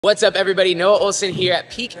What's up, everybody? Noah Ohlsen here at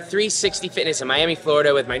Peak 360 Fitness in Miami,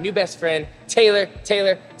 Florida with my new best friend, Taylor.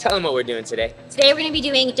 Taylor, tell them what we're doing today. Today we're going to be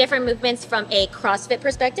doing different movements from a CrossFit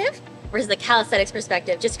perspective versus the calisthenics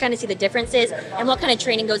perspective, just to kind of see the differences and what kind of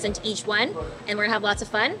training goes into each one. And we're going to have lots of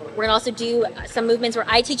fun. We're going to also do some movements where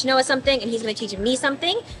I teach Noah something and he's going to teach me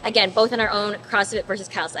something. Again, both in our own CrossFit versus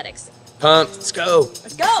calisthenics. Pumped. Let's go.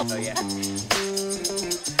 Let's go. Oh, yeah.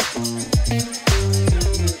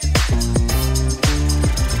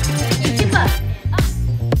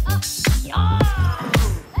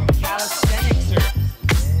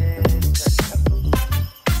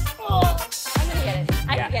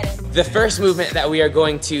 The first movement that we are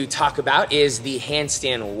going to talk about is the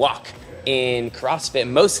handstand walk. In CrossFit,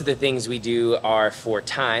 most of the things we do are for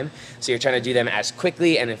time, so you're trying to do them as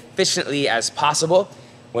quickly and efficiently as possible.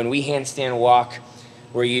 When we handstand walk,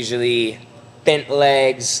 we're usually bent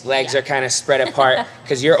legs are kind of spread apart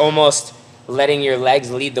because you're almost letting your legs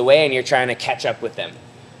lead the way and you're trying to catch up with them.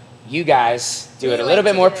 You guys do it a little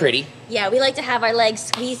bit more pretty. Yeah, we like to have our legs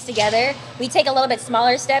squeezed together. We take a little bit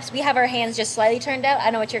smaller steps. We have our hands just slightly turned out. I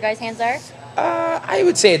don't know what your guys' hands are. I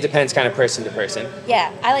would say it depends kind of person to person.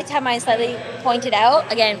 Yeah, I like to have mine slightly pointed out.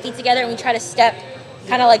 Again, feet together, and we try to step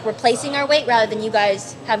kind of like replacing our weight rather than you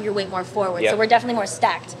guys have your weight more forward. Yep. So we're definitely more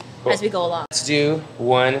stacked as we go along. Let's do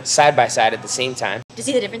one side by side at the same time. To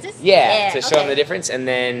see the differences? Yeah, to show them the difference, and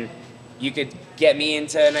then you could get me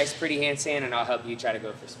into a nice pretty handstand and I'll help you try to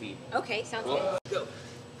go for speed. Okay, sounds good. Go.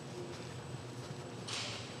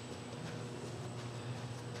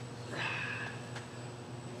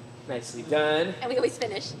 Nicely done. And we always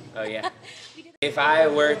finish. Oh yeah. If I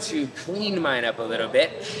were to clean mine up a little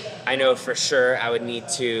bit, I know for sure I would need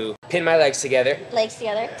to pin my legs together. Legs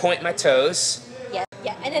together. Point my toes. Yeah,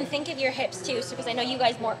 yeah, and then think of your hips too, because I know you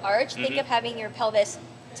guys more arch. Think of having your pelvis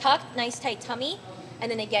tucked, nice tight tummy. And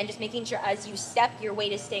then again, just making sure as you step, your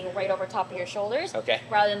weight is staying right over top of your shoulders. Okay.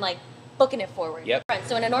 Rather than like booking it forward. Yep.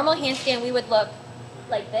 So in a normal handstand, we would look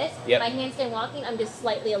like this. Yep. My handstand walking, I'm just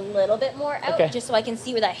slightly a little bit more out, just so I can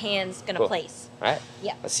see where that hand's gonna place. All right.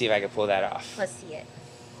 Yeah. Let's see if I can pull that off. Let's see it.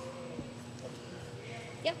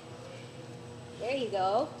 Yep. There you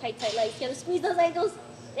go. Tight, tight legs. You have to squeeze those ankles.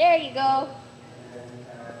 There you go.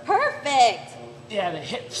 Perfect. Yeah, the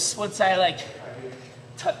hips. Once I like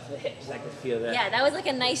tuck the hips, I can feel that. Yeah, that was like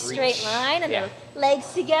a nice straight line, and the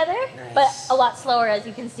legs together, but a lot slower, as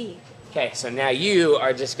you can see. Okay, so now you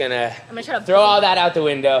are just gonna, try to throw all that out the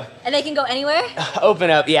window. And they can go anywhere?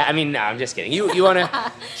 Open up. Yeah, I mean, no, I'm just kidding. You want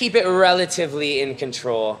to keep it relatively in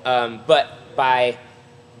control, but by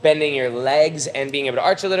bending your legs and being able to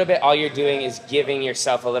arch a little bit, all you're doing is giving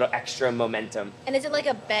yourself a little extra momentum. And is it like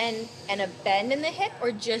a bend and a bend in the hip,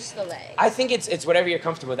 or just the leg? I think it's whatever you're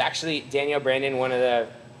comfortable with. Actually, Danielle Brandon, one of the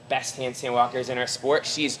best handstand walkers in our sport,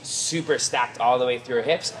 she's super stacked all the way through her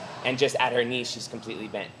hips, and just at her knees, she's completely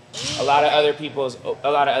bent. A lot of other people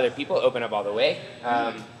open up all the way.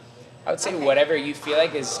 I would say whatever you feel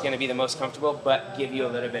like is going to be the most comfortable, but give you a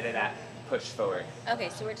little bit of that push forward. Okay,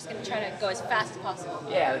 so we're just going to try to go as fast as possible.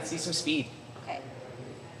 Yeah, let's see some speed. Okay.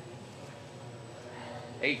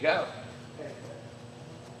 There you go.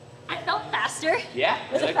 I felt faster. Yeah?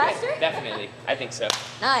 Was it faster? Definitely. I think so.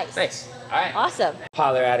 Nice. Nice. All right. Awesome.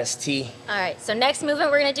 Holler at us, T. All right, so next movement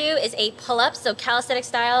we're going to do is a pull-up. So calisthenic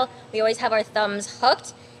style, we always have our thumbs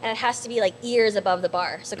hooked, and it has to be like ears above the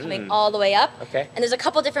bar, so coming all the way up. Okay. And there's a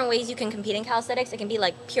couple different ways you can compete in calisthenics. It can be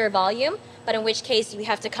like pure volume, but in which case you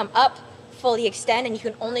have to come up, fully extend, and you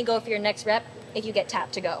can only go for your next rep if you get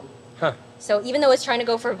tapped to go. Huh. So even though it's trying to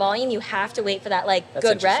go for volume, you have to wait for that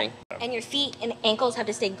good rep. And your feet and ankles have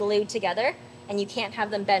to stay glued together, and you can't have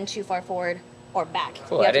them bend too far forward or back.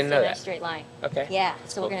 Cool, I didn't know that. You have to stay in a straight line. Okay. Yeah,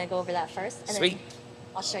 so we're going to go over that first. And Sweet. Then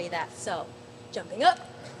I'll show you that. So jumping up,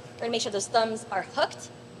 we're going to make sure those thumbs are hooked.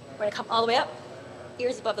 We're going to come all the way up,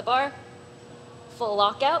 ears above the bar, full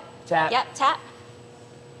lockout. Tap. Yep, tap,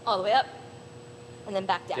 all the way up, and then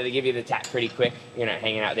back down. Do they give you the tap pretty quick? You're not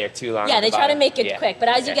hanging out there too long. Yeah, they try to make it quick, but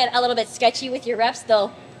as you get a little bit sketchy with your reps,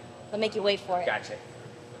 they'll make you wait for it. Gotcha.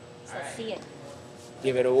 So let's see it.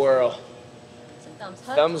 Give it a whirl. Some thumbs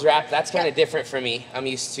hooked. Thumbs wrap, that's kind of different for me. I'm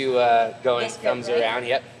used to going thumbs around,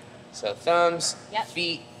 yep. So thumbs,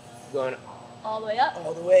 feet, going all the way up.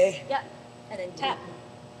 All the way. Yep, and then tap.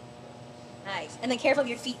 Nice. And then careful of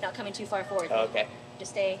your feet not coming too far forward. Okay.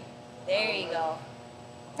 Just stay, there you go.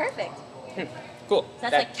 Perfect. Cool. So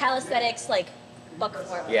that's like calisthenics, like book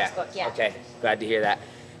form. Yeah. Book. Yeah. Okay. Glad to hear that.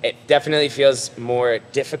 It definitely feels more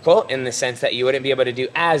difficult in the sense that you wouldn't be able to do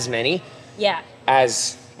as many. Yeah.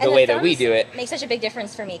 As the way that we do it. Makes such a big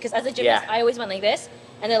difference for me because as a gymnast, I always went like this,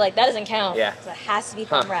 and they're like, that doesn't count. Yeah. So it has to be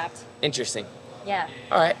thumb wrapped. Interesting. Yeah.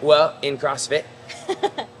 All right. Well, in CrossFit,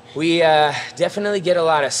 We definitely get a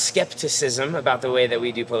lot of skepticism about the way that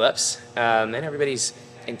we do pull-ups, and everybody's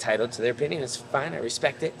entitled to their opinion. It's fine. I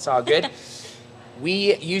respect it. It's all good.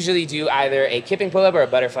 We usually do either a kipping pull-up or a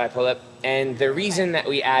butterfly pull-up, and the reason that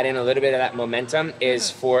we add in a little bit of that momentum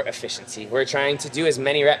is for efficiency. We're trying to do as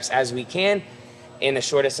many reps as we can in the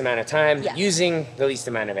shortest amount of time, using the least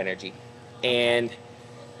amount of energy. And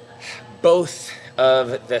both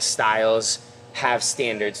of the styles have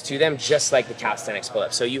standards to them, just like the calisthenics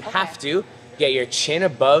pull-up. So you have to get your chin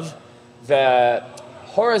above the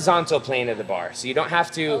horizontal plane of the bar. So you don't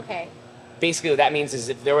have to, basically what that means is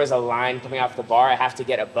if there was a line coming off the bar, I have to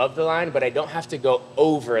get above the line, but I don't have to go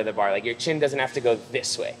over the bar. Like your chin doesn't have to go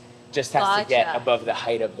this way. Just has to get above the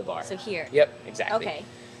height of the bar. So here. Yep, exactly.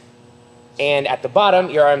 And at the bottom,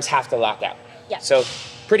 your arms have to lock out. So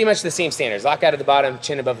pretty much the same standards. Lock out at the bottom,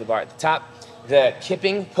 chin above the bar at the top. The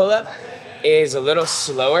kipping pull-up is a little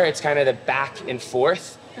slower. It's kind of the back and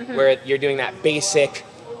forth, where you're doing that basic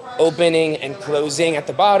opening and closing at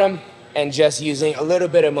the bottom and just using a little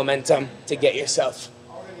bit of momentum to get yourself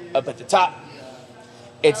up at the top.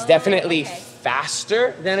 It's definitely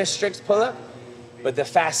faster than a strict pull-up, but the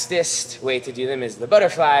fastest way to do them is the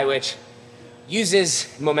butterfly, which uses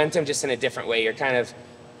momentum just in a different way. You're kind of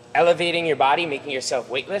elevating your body, making yourself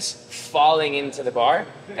weightless, falling into the bar,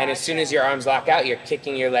 and as soon as your arms lock out, you're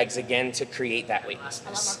kicking your legs again to create that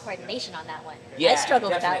weightlessness. A lot more coordination on that one. Yeah, I struggle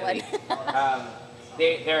definitely. with that one.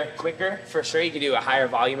 They're quicker, for sure. You can do a higher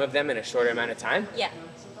volume of them in a shorter amount of time. Yeah.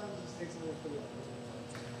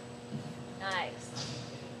 Nice.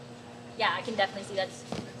 Yeah, I can definitely see that's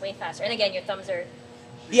way faster. And again, your thumbs are...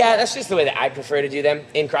 Yeah, that's just the way that I prefer to do them.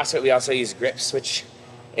 In CrossFit, we also use grips, which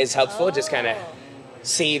is helpful. It just kind of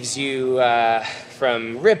saves you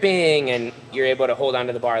from ripping, and you're able to hold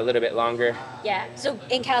onto the bar a little bit longer. Yeah, so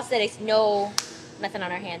in calisthenics, nothing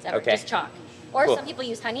on our hands ever, just chalk. Or some people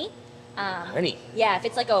use honey. Honey? Yeah, if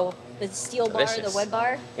it's like the steel bar, the wood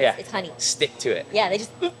bar, it's honey. Stick to it. Yeah, they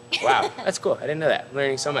just... Wow, that's cool. I didn't know that. I'm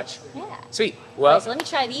learning so much. Yeah. Sweet. Well, so let me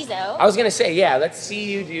try these out. I was going to say, let's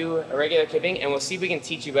see you do a regular kipping, and we'll see if we can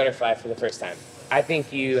teach you butterfly for the first time. I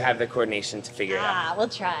think you have the coordination to figure it out. We'll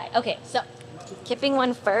try. Okay, so kipping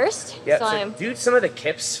one first. Yeah, so do some of the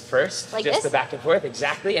kips first, like just this? the back and forth,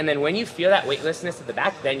 exactly. And then when you feel that weightlessness at the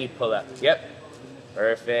back, then you pull up. Yep.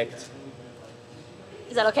 Perfect.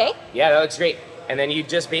 Is that okay? Yeah, that looks great. And then you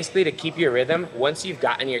just basically, to keep your rhythm, once you've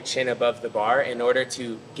gotten your chin above the bar, in order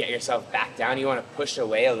to get yourself back down, you want to push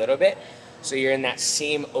away a little bit. So you're in that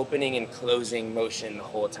same opening and closing motion the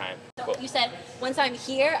whole time. So you said once I'm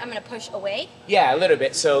here, I'm going to push away? Yeah, a little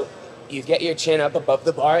bit. So you get your chin up above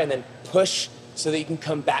the bar and then push so that you can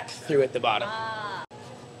come back through at the bottom.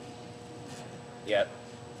 Yep.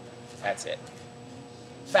 That's it.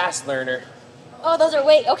 Fast learner. Oh, those are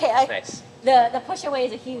okay. Nice. The push away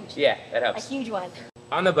is a huge. Yeah, that helps. A huge one.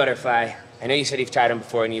 On the butterfly, I know you said you've tried them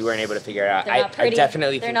before and you weren't able to figure it out. They're not pretty. I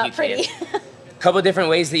definitely They're think not pretty. A couple different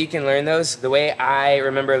ways that you can learn those. The way I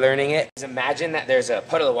remember learning it is, imagine that there's a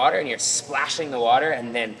puddle of water and you're splashing the water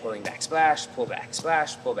and then pulling back, splash, pull back,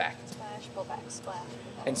 splash, pull back. Splash, pull back, splash.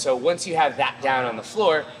 And so once you have that down on the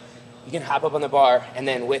floor, you can hop up on the bar and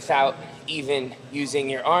then, without even using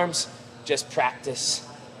your arms, just practice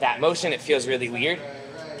that motion. It feels really weird,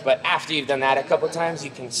 but after you've done that a couple times, you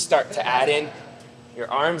can start to add in your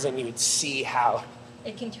arms, and you would see how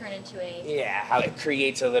it can turn into a... how it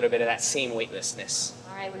creates a little bit of that same weightlessness.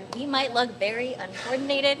 All right, we might look very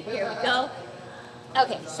uncoordinated. Here we go.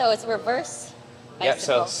 Okay, so it's reverse bicycle. Yep,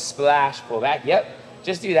 so splash, pull back. Yep,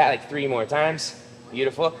 just do that like 3 more times.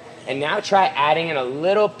 Beautiful. And now try adding in a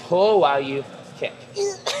little pull while you kick.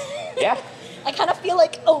 Yeah? I kind of feel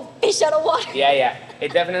like, fish out of water. Yeah.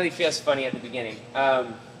 It definitely feels funny at the beginning.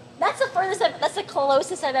 That's the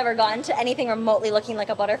closest I've ever gotten to anything remotely looking like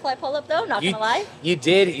a butterfly pull-up, though, not gonna lie. You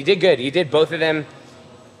did good. You did both of them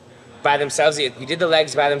by themselves. You did the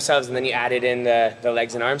legs by themselves, and then you added in the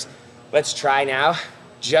legs and arms. Let's try now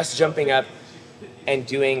just jumping up and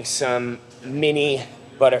doing some mini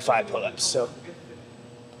butterfly pull-ups. So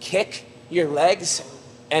kick your legs,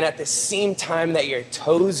 and at the same time that your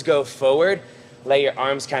toes go forward, let your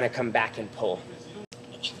arms kind of come back and pull.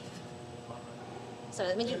 So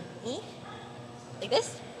let me do like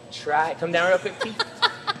this. Try. Come down real quick, Pete.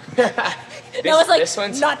 This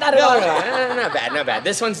one's not that at all. No, not bad.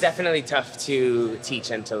 This one's definitely tough to teach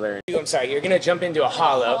and to learn. I'm sorry. You're gonna jump into a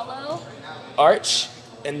hollow, arch,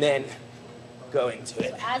 and then go into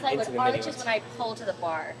it. So as I would arch is when I pull to the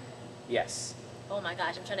bar. Yes. Oh my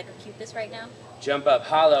gosh, I'm trying to compute this right now. Jump up,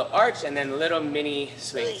 hollow, arch, and then little mini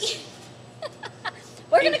swings.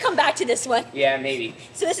 We're gonna come back to this one. Yeah, maybe.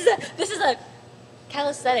 So this is a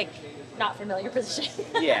calisthenic not familiar position.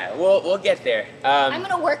 Yeah, we'll get there. I'm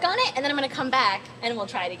gonna work on it, and then I'm gonna come back, and we'll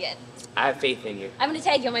try it again. I have faith in you. I'm gonna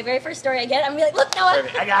tag you on my very first story I get. I'm gonna be like, look, Noah.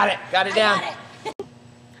 Perfect. I got it. Got it down. I got it.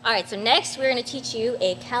 All right, so next we're gonna teach you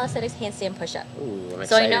a calisthenics handstand push-up. Ooh, I'm So I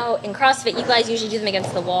excited. know in CrossFit, you guys usually do them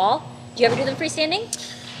against the wall. Do you ever do them freestanding?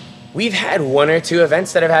 We've had 1 or 2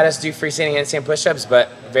 events that have had us do freestanding handstand push-ups, but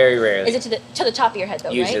very rarely. Is it to the top of your head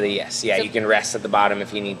though, Usually, right? yes. Yeah, So- you can rest at the bottom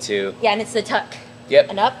if you need to. Yeah, and it's the tuck. Yep.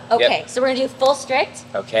 And up? Okay, Yep. so we're gonna do full strict.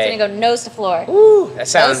 Okay. So we're gonna go nose to floor. Ooh, that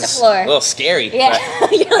sounds Nose to floor. a little scary. Yeah.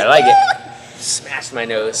 but You're I like "Ah!" it. Smashed my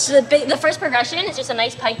nose. So the first progression is just a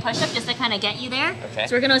nice pike push-up just to kind of get you there. Okay.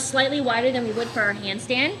 So we're gonna go slightly wider than we would for our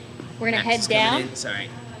handstand. We're gonna Max head is coming down. in. Sorry.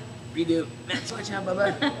 Redo. Max, watch out,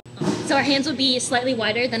 Bubba. So our hands will be slightly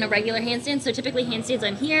wider than a regular handstand. So typically handstands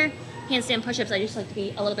I'm here. Handstand push-ups I just like to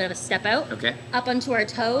be a little bit of a step out. Okay. Up onto our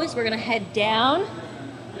toes. We're gonna head down,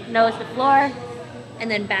 nose to floor,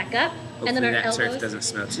 and then back up. Hopefully and then our that elbows. turf doesn't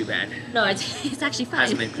smell too bad. No, it's actually fine.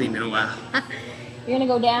 Hasn't been cleaned in a while. You're gonna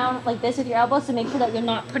go down like this with your elbows, so make sure that you're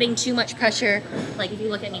not putting too much pressure. Like if you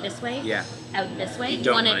look at me this way, Yeah. out this way, You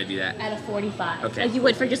don't want wanna it do that. at a 45. Okay. Like you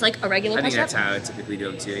would for just like a regular I think push-up. that's how I typically do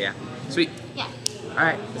them too, yeah. Sweet. Yeah. All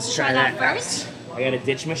right, let's try Try that that first. I gotta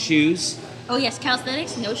ditch my shoes. Oh yes,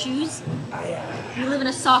 calisthenics, no shoes. We live in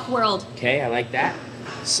a sock world. Okay, I like that.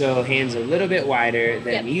 So hands a little bit wider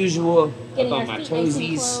than Yep. usual. Getting Up on our my feet nice and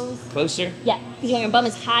toesies. close. Closer. Yeah, because you want your bum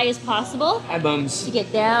as high as possible. Hi, bums. You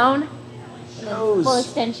get down, and then Nose. full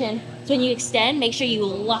extension. So when you extend, make sure you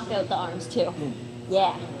lock out the arms too.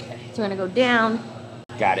 Yeah. Okay. So we're gonna go down.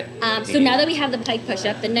 Got it. So now that we have the pike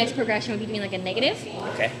push-up, the next progression would be doing like a negative.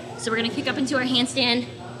 Okay. So we're gonna kick up into our handstand,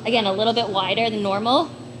 again, a little bit wider than normal.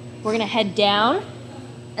 We're gonna head down,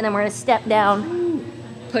 and then we're gonna step down,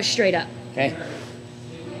 push straight up. Okay.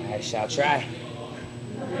 I shall try.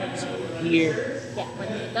 So here, Yeah, we're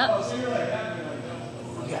gonna kick up.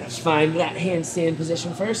 we gotta find that handstand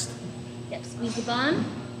position first, Yep, squeeze the bum.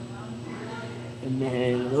 and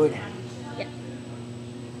then lower down. Yep.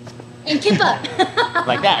 And kick up.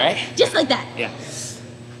 Like that, right? Just like that. Yeah.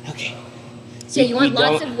 Okay. So you want We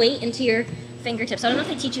lots don't- of weight into your fingertips. I don't know if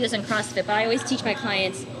they teach you this in CrossFit, but I always teach my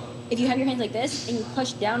clients, if you have your hands like this and you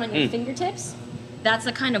push down on your fingertips, that's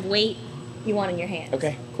the kind of weight you want in your hands.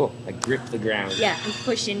 Okay, cool. Like grip the ground. Yeah, and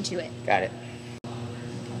push into it. Got it.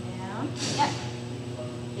 Down. Yep.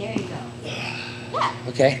 There you go. Yeah.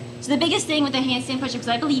 Okay. So the biggest thing with the handstand push-up, because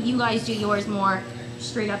I believe you guys do yours more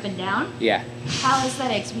straight up and down. Yeah.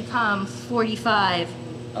 Calisthenics become 45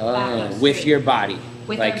 back and With straight. your body.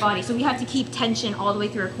 With like, our body. So we have to keep tension all the way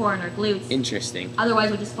through our core and our glutes. Interesting. Otherwise,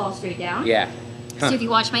 we'll just fall straight down. Yeah. So if you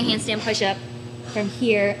watch my handstand push-up from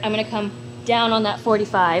here, I'm gonna come down on that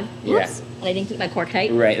 45. Yeah. Oops. And I didn't keep my core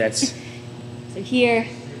tight. Right, that's, So here,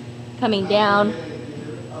 coming down,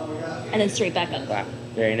 and then straight back up. wow,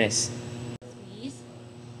 very nice. Squeeze.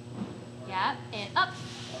 Yeah, and up,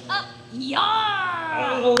 up,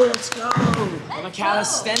 yeah! Oh, let's go. I'm a Let's go.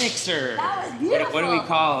 calisthenicser. That was What do we beautiful.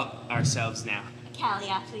 call ourselves now? A Cali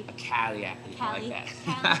athlete. A Cali athlete. Cali, I Cali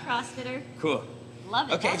like that. CrossFitter. Cool. Love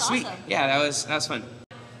it. Okay, That's sweet. awesome. Yeah, that was fun.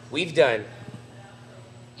 We've done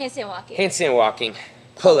Handstand walking. handstand walking,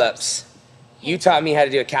 pull-ups. You taught me how to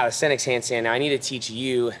do a calisthenics handstand. Now I need to teach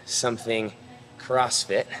you something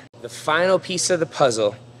CrossFit. The final piece of the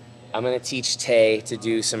puzzle, I'm gonna teach Tay to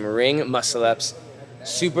do some ring muscle-ups.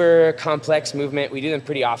 Super complex movement. We do them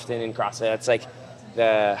pretty often in CrossFit. That's like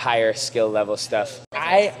the higher skill level stuff.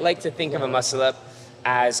 I like to think of a muscle-up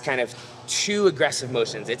as kind of 2 aggressive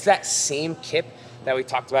motions. It's that same kip that we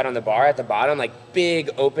talked about on the bar at the bottom, like big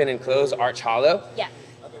open and close, arch hollow. Yeah.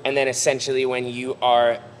 And then essentially when you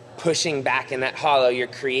are pushing back in that hollow, you're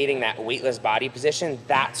creating that weightless body position.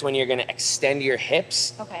 That's when you're gonna extend your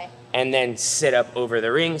hips Okay. and then sit up over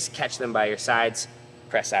the rings, catch them by your sides,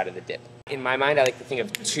 press out of the dip. In my mind, I like to think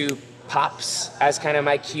of 2 pops as kind of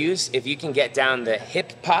my cues. If you can get down the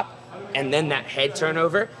hip pop and then that head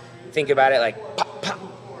turnover, think about it like pop, pop.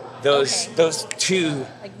 Those 2,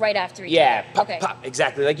 Like right after each yeah, other. pop, Okay. pop,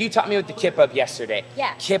 exactly. Like you taught me with the kip up yesterday.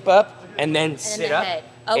 Yeah. Kip up and then sit the up. head.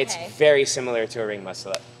 It's Okay. very similar to a ring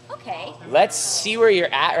muscle up. Okay. Let's see where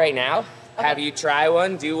you're at right now. Okay. Have you try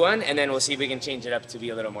one, do one, and then we'll see if we can change it up to be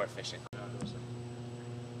a little more efficient.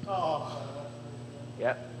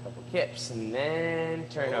 Yep, couple kips and then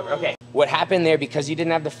turn over. Okay, what happened there, because you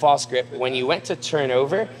didn't have the false grip, when you went to turn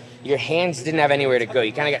over, your hands didn't have anywhere to go.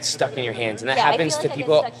 You kind of got stuck in your hands, and that Yeah, I happens feel to like I get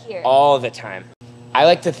people stuck here. all the time. I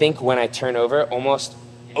like to think when I turn over, almost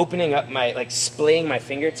opening up my, like splaying my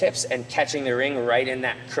fingertips and catching the ring right in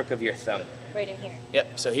that crook of your thumb. Right in here.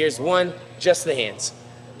 Yep, so here's one, just the hands.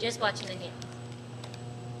 Just watching the hand.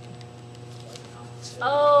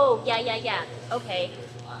 Oh, yeah. Okay.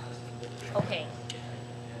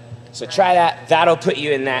 So try that. That'll put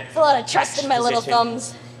you in that. It's a lot of trust in my little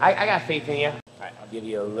thumbs. I got faith in you. All right, I'll give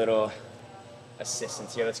you a little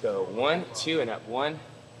assistance here. Let's go 1, 2, and up. 1,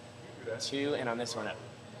 2, and on this one up.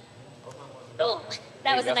 Oh,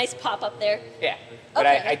 that was a nice pop up there. Yeah, but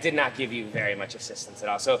Okay. I did not give you very much assistance at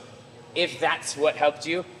all. So if that's what helped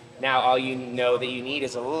you, now all you know that you need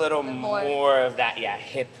is a little more of that,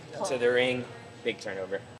 hip to the ring, big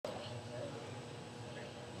turnover.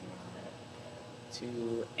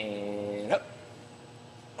 2, and up.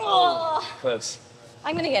 Oh, Close.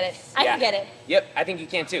 I'm gonna get it. I can get it. Yep, I think you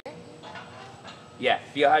can too. Yeah,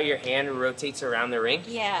 feel how your hand rotates around the ring?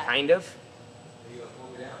 Yeah. Kind of.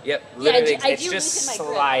 Yep, literally, I it's do just loosen my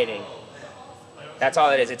grip. sliding. That's all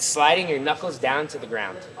it is. It's sliding your knuckles down to the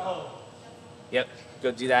ground. Yep,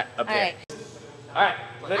 go do that up there. All right,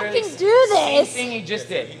 literally I can do this. same thing you just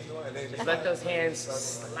did. Just let those hands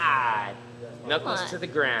slide. Knuckles to the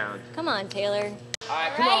ground. Come on, Taylor. All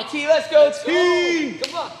right, come on, T, let's go, T!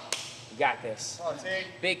 Come on. You got this.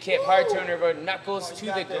 Big hip, hard turnover, knuckles to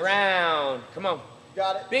the ground. Come on.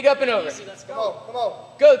 Got it. Big up and over. Easy, let's go. Come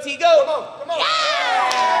on. Go, T, go. Come on.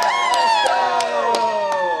 Yeah! Let's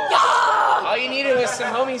go. All you needed was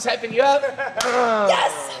some homies hyping you up.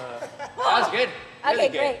 Yes! That was good. Really Okay,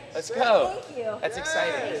 good. great. Let's go. Thank you. That's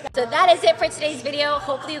exciting. So that is it for today's video.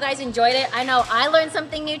 Hopefully you guys enjoyed it. I know I learned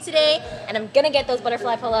something new today, and I'm gonna get those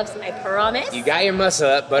butterfly pull-ups, I promise. You got your muscle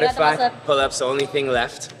up. Butterfly muscle up. pull-ups, the only thing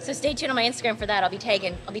left. So stay tuned on my Instagram for that. I'll be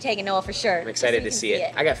tagging Noah for sure. I'm excited to see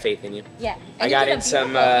it. I got faith in you. Yeah. I And got you in did a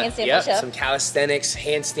some, beautiful handstand push-up. some calisthenics,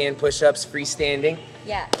 handstand push-ups, freestanding.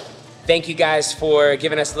 Yeah. Thank you guys for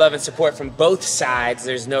giving us love and support from both sides.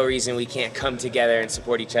 There's no reason we can't come together and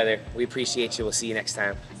support each other. We appreciate you. We'll see you next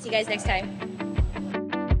time. See you guys next time.